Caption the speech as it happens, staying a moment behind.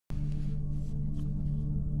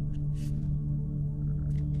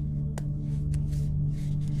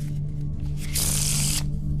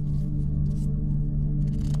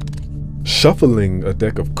Shuffling a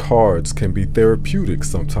deck of cards can be therapeutic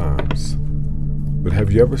sometimes, but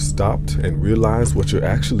have you ever stopped and realized what you're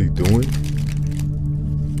actually doing?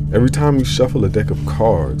 Every time you shuffle a deck of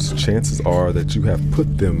cards, chances are that you have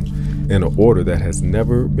put them in an order that has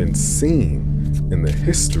never been seen in the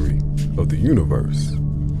history of the universe.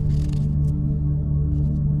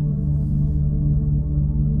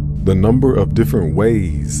 The number of different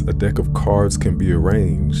ways a deck of cards can be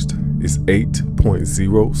arranged is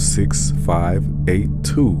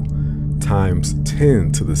 8.06582 times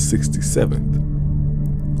 10 to the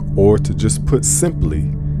 67th, or to just put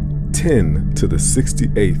simply, 10 to the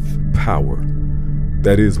 68th power.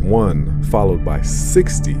 That is 1 followed by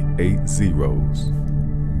 68 zeros.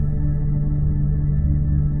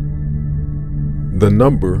 The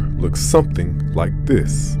number looks something like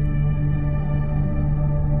this.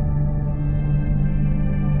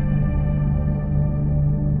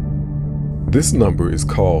 This number is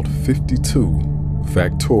called 52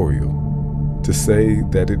 factorial. To say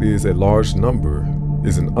that it is a large number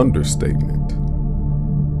is an understatement.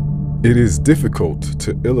 It is difficult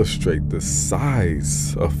to illustrate the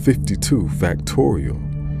size of 52 factorial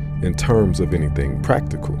in terms of anything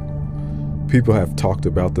practical. People have talked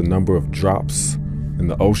about the number of drops in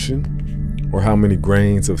the ocean or how many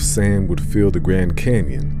grains of sand would fill the Grand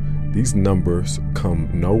Canyon. These numbers come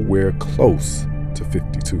nowhere close to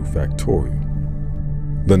 52 factorial.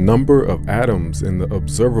 The number of atoms in the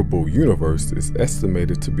observable universe is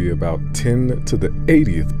estimated to be about 10 to the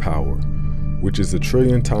 80th power, which is 1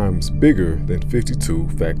 trillion times bigger than 52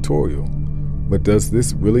 factorial. But does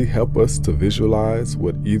this really help us to visualize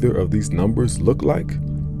what either of these numbers look like?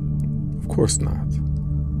 Of course not.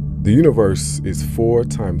 The universe is 4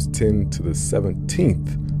 times 10 to the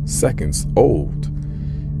 17th seconds old.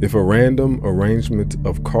 If a random arrangement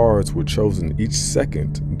of cards were chosen each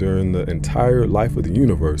second during the entire life of the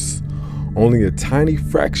universe, only a tiny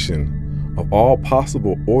fraction of all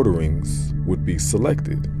possible orderings would be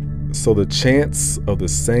selected. So the chance of the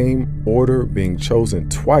same order being chosen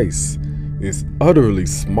twice is utterly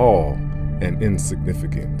small and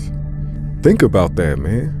insignificant. Think about that,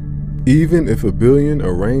 man. Even if 1 billion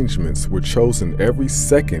arrangements were chosen every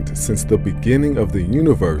second since the beginning of the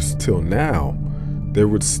universe till now, there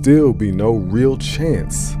would still be no real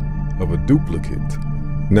chance of a duplicate.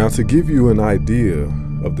 Now, to give you an idea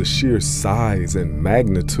of the sheer size and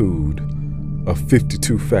magnitude of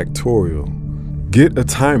 52 factorial, get a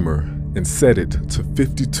timer and set it to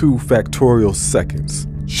 52 factorial seconds.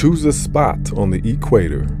 Choose a spot on the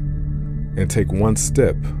equator and take one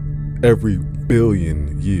step every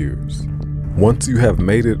billion years. Once you have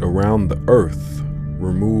made it around the Earth,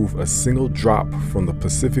 remove a single drop from the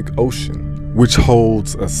Pacific Ocean, which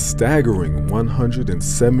holds a staggering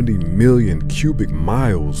 170 million cubic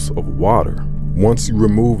miles of water. Once you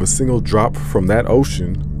remove a single drop from that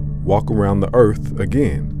ocean, walk around the Earth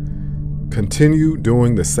again. Continue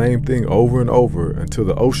doing the same thing over and over until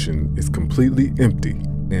the ocean is completely empty.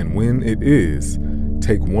 And when it is,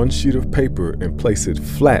 take one sheet of paper and place it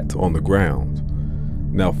flat on the ground.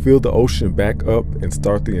 Now fill the ocean back up and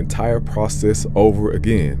start the entire process over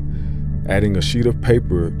again, adding a sheet of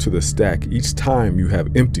paper to the stack each time you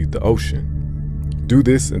have emptied the ocean. Do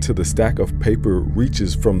this until the stack of paper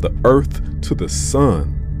reaches from the Earth to the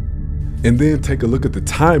sun. And then take a look at the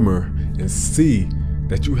timer and see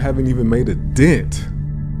that you haven't even made a dent.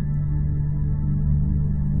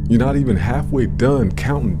 You're not even halfway done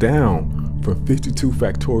counting down from 52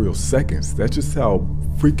 factorial seconds. That's just how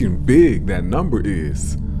freaking big that number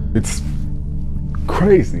is. It's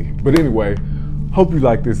crazy. But anyway, hope you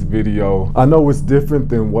like this video. I know it's different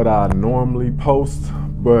than what I normally post,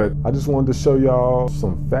 but I just wanted to show y'all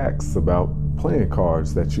some facts about playing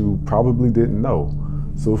cards that you probably didn't know.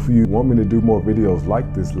 So if you want me to do more videos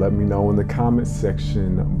like this, let me know in the comment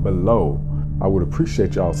section below. I would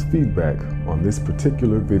appreciate y'all's feedback on this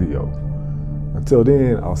particular video. Until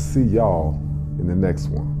then, I'll see y'all in the next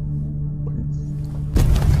one.